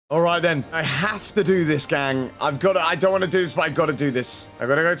All right, then. I have to do this, gang. I don't want to do this, but I got to do this. I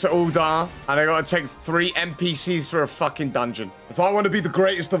got to go to Uldar, and I got to take 3 NPCs for a fucking dungeon. If I want to be the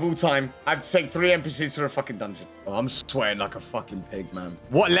greatest of all time, I have to take 3 NPCs for a fucking dungeon. Oh, I'm sweating like a fucking pig, man.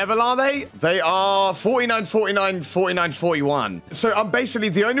 What level are they? They are 49, 49, 49, 41. So I'm basically,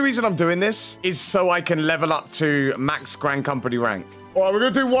 the only reason I'm doing this is so I can level up to max Grand Company rank. All right, we're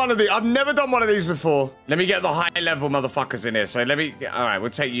going to do one of these. I've never done one of these before. Let me get the high-level motherfuckers in here. So let me... All right, we'll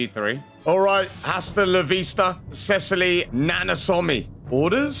take you 3. All right, hasta la vista. Cecily Nanasomi.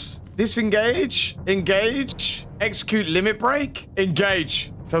 Orders? Disengage. Engage. Execute limit break.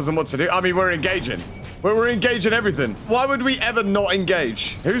 Engage. Tells them what to do. I mean, we're engaging. We're engaging everything. Why would we ever not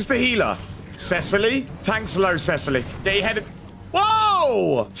engage? Who's the healer? Cecily? Tank's low, Cecily. Get your head...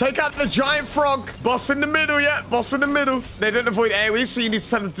 Whoa! Take out the giant frog. Boss in the middle, yeah. Boss in the middle. They don't avoid AoE, so you need to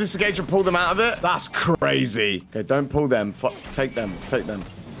send them to disengage and pull them out of it. That's crazy. Okay, don't pull them. Take them. Take them.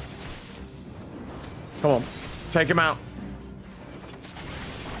 Come on. Take him out.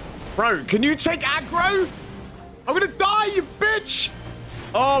 Bro, can you take aggro? I'm gonna die, you bitch!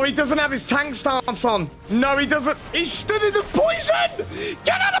 Oh, he doesn't have his tank stance on. No, he doesn't. He stood in the poison!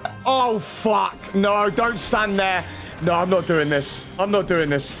 Get out of... Oh, fuck. No, don't stand there. No, I'm not doing this. I'm not doing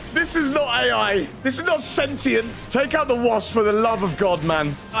this. This is not AI. This is not sentient. Take out the wasp for the love of God,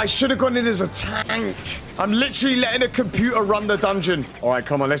 man. I should have gone in as a tank. I'm literally letting a computer run the dungeon. All right,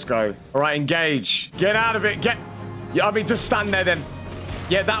 come on, let's go. All right, engage. Get out of it. Yeah, I mean, just stand there then.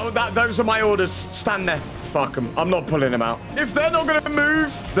 Yeah, those are my orders. Stand there. Fuck them. I'm not pulling them out. If they're not going to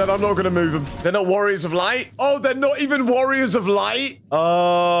move, then I'm not going to move them. They're not warriors of light. Oh, they're not even warriors of light.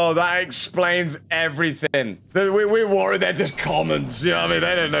 Oh, that explains everything. We're warriors. They're just commons. You know what I mean?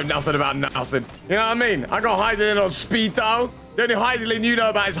 They don't know nothing about nothing. You know what I mean? I got hiding in on speed, though. The only hiding you know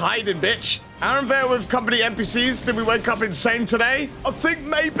about is hiding, bitch. Aaron Vale with company NPCs. Did we wake up insane today? I think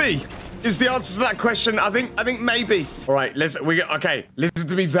maybe. Is the answer to that question. I think maybe. All right, okay, listen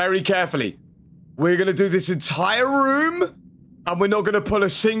to me very carefully. We're going to do this entire room, and we're not going to pull a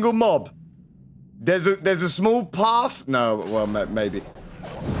single mob. There's a small path. No, well, maybe.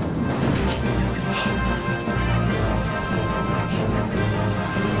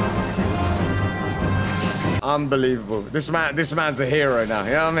 Unbelievable. This man's a hero now.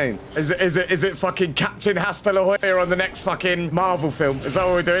 You know what I mean? Is it fucking Captain Hasta La Jolla on the next fucking Marvel film? Is that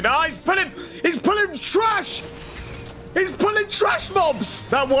what we're doing? Oh, he's pulling trash. He's pulling trash mobs!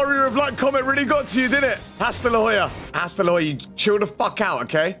 That Warrior of Light comment really got to you, didn't it? Hasta La Jolla. Hasta La Jolla, you chill the fuck out,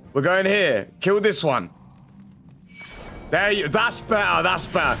 okay? We're going here. Kill this one. There you... That's better, that's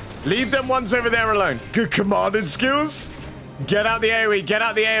better. Leave them ones over there alone. Good commanding skills. Get out the AoE, get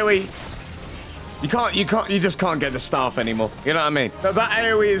out the AoE. You just can't get the staff anymore. You know what I mean? That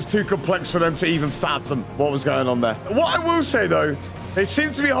AoE is too complex for them to even fathom what was going on there. What I will say, though, they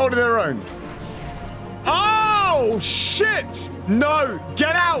seem to be holding their own. Oh, shit! No,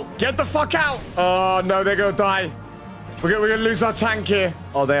 get out! Get the fuck out! Oh, no, they're gonna die. We're gonna lose our tank here.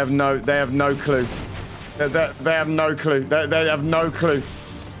 Oh, they have no clue. They have no clue. They have no clue.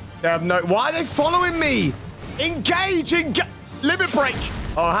 They have no... Why are they following me? Engage! Limit break!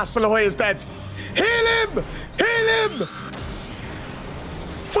 Oh, Hasta La Jolla is dead. Heal him! Heal him!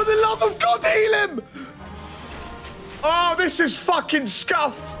 For the love of God, heal him! Oh, this is fucking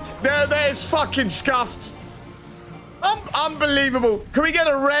scuffed. There's fucking scuffed. Unbelievable. Can we get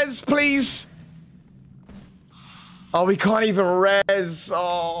a res, please? Oh, we can't even res.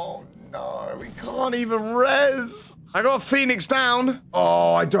 Oh, no. We can't even res. I got a Phoenix down.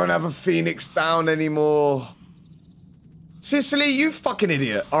 Oh, I don't have a Phoenix down anymore. Cicely, you fucking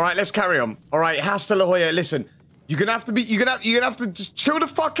idiot. All right, let's carry on. All right, Hasta La Jolla, listen. You're gonna have to just chill the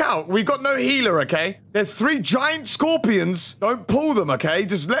fuck out. We've got no healer, okay? There's 3 giant scorpions. Don't pull them, okay?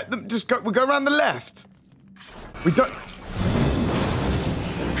 Just let them, we'll go around the left. We don't...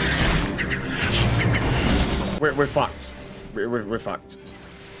 We're fucked. We're fucked.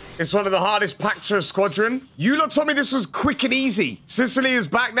 It's one of the hardest packs for a squadron. You lot told me this was quick and easy. Sicily is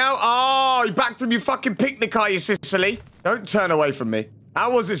back now? Oh, you're back from your fucking picnic, are you, Sicily? Don't turn away from me.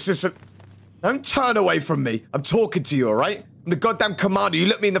 How was it, Sicily? Don't turn away from me. I'm talking to you, all right? I'm the goddamn commander. You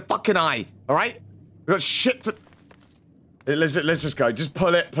look me in the fucking eye, all right? We got shit to... Let's just go. Just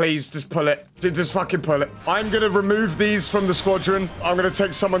pull it, please. Just pull it. Just fucking pull it. I'm going to remove these from the squadron. I'm going to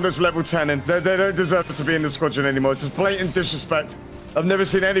take someone that's level 10 in. They don't deserve to be in the squadron anymore. It's just blatant disrespect. I've never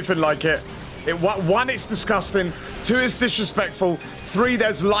seen anything like it. 1, it's disgusting. 2, it's disrespectful. 3,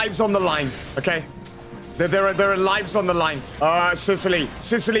 there's lives on the line, okay? There are lives on the line. Sicily.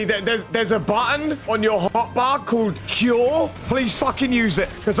 Sicily, there's a button on your hotbar called Cure. Please fucking use it.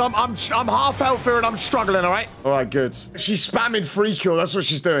 Because I'm half health here and I'm struggling, all right? All right, good. She's spamming free cure. That's what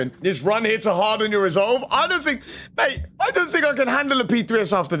she's doing. Just run here to harden your resolve. I don't think I can handle a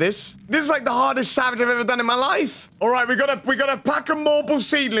P3S after this. This is like the hardest savage I've ever done in my life. All right, we got a pack of marble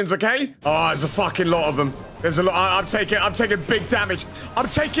seedlings, okay? Oh, there's a fucking lot of them. There's a lot. I'm taking big damage. I'm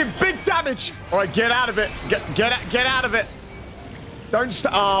taking big damage. All right, get out of it. Get out of it. Don't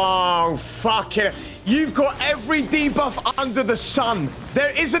oh, fuck it. You've got every debuff under the sun. There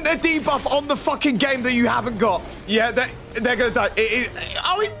isn't a debuff on the fucking game that you haven't got. Yeah, they're gonna die.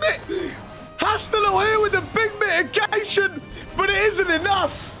 Hostile here with a big mitigation, but it isn't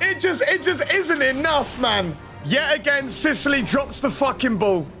enough. It just isn't enough, man. Yet again, Sicily drops the fucking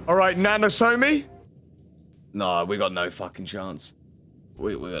ball. All right, Nanosomi. No, we got no fucking chance.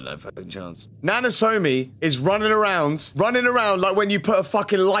 We got no fucking chance. Nanosomi is running around like when you put a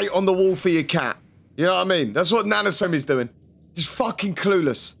fucking light on the wall for your cat. You know what I mean? That's what Nanosomi's doing. Just fucking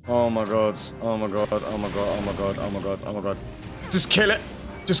clueless. Oh my god. Oh my god. Oh my god. Oh my god. Oh my god. Oh my god. Just kill it.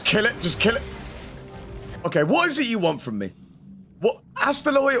 Just kill it. Just kill it. Okay, what is it you want from me? What?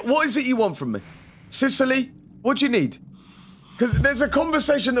 Astaloy, what is it you want from me? Sicily, what do you need? Because there's a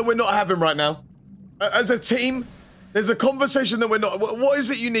conversation that we're not having right now. As a team, there's a conversation that we're not... What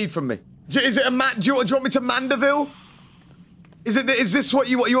is it you need from me? Is it a do you want me to Mandeville? Is this what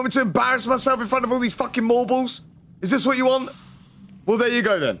you want? You want me to embarrass myself in front of all these fucking marbles? Is this what you want? Well, there you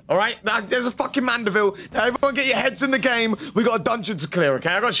go then. All right? There's a fucking Mandeville. Now, everyone get your heads in the game. We got a dungeon to clear, okay?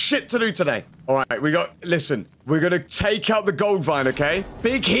 I got shit to do today. All right, listen, we're gonna take out the gold vine, okay?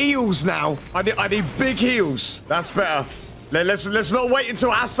 Big heals now. I need big heals. That's better. Let's not wait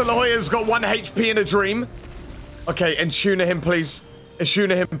until Asta La Hoya's got 1 HP in a dream. Okay, and Shuna him, please.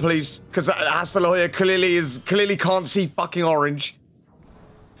 Shuna him, please. Because Asta La Hoya clearly can't see fucking orange.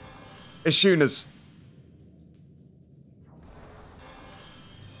 Shuna's.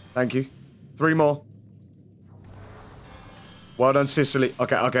 Thank you. 3 more. Well done, Sicily.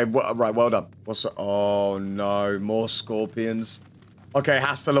 Okay, right, well done. Oh no, more scorpions. Okay,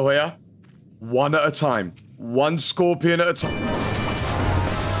 Asta La Hoya. 1 at a time. 1 scorpion at a time.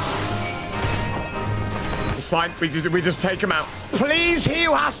 It's fine. We just take him out. Please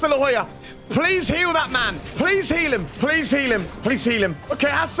heal Asta La Hoya. Please heal that man. Please heal him. Please heal him. Please heal him. Okay,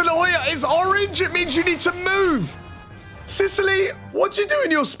 Asta La Hoya is orange. It means you need to move. Sicily, what do you do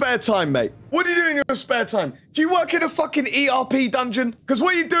in your spare time, mate? What do you do in your spare time? Do you work in a fucking ERP dungeon? Because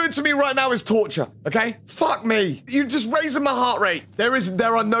what you're doing to me right now is torture, okay? Fuck me. You're just raising my heart rate. There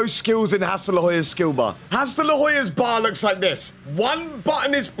are no skills in Asta La Hoya's skill bar. Asta La Hoya's bar looks like this. 1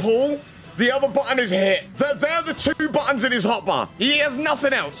 button is pull. The other button is hit. They're the 2 buttons in his hotbar. He has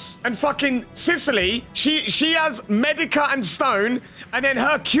nothing else. And fucking Sicily, she has Medica and Stone, and then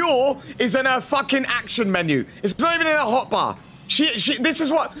her cure is in her fucking action menu. It's not even in her hotbar. This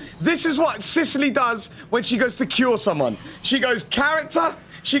is what Sicily does when she goes to cure someone. She goes character,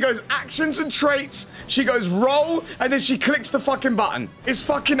 she goes actions and traits, she goes roll, and then she clicks the fucking button. It's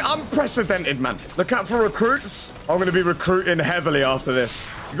fucking unprecedented, man. Look out for recruits. I'm gonna be recruiting heavily after this.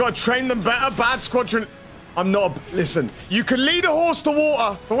 You gotta train them better, bad squadron. I'm not listen, you can lead a horse to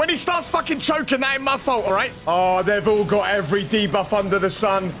water, but when he starts fucking choking, that ain't my fault, all right? Oh, they've all got every debuff under the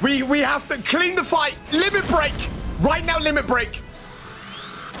sun. We have to clean the fight. Limit break. Right now, limit break.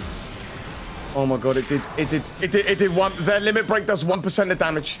 Oh my god, it did 1. Their limit break does 1% of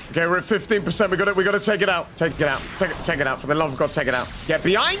damage. Okay, we're at 15%. We gotta take it out. Take it out. Take it out. For the love of God, take it out. Get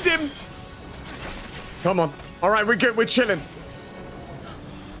behind him. Come on. All right, we're good. We're chilling.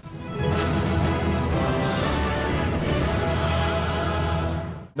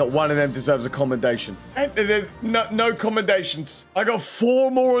 Not one of them deserves a commendation. And there's no commendations. I got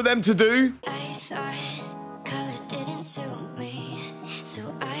 4 more of them to do. I thought color didn't suit me, so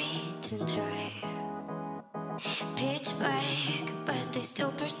I didn't try. Pitch black, but they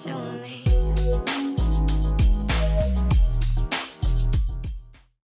still pursue me.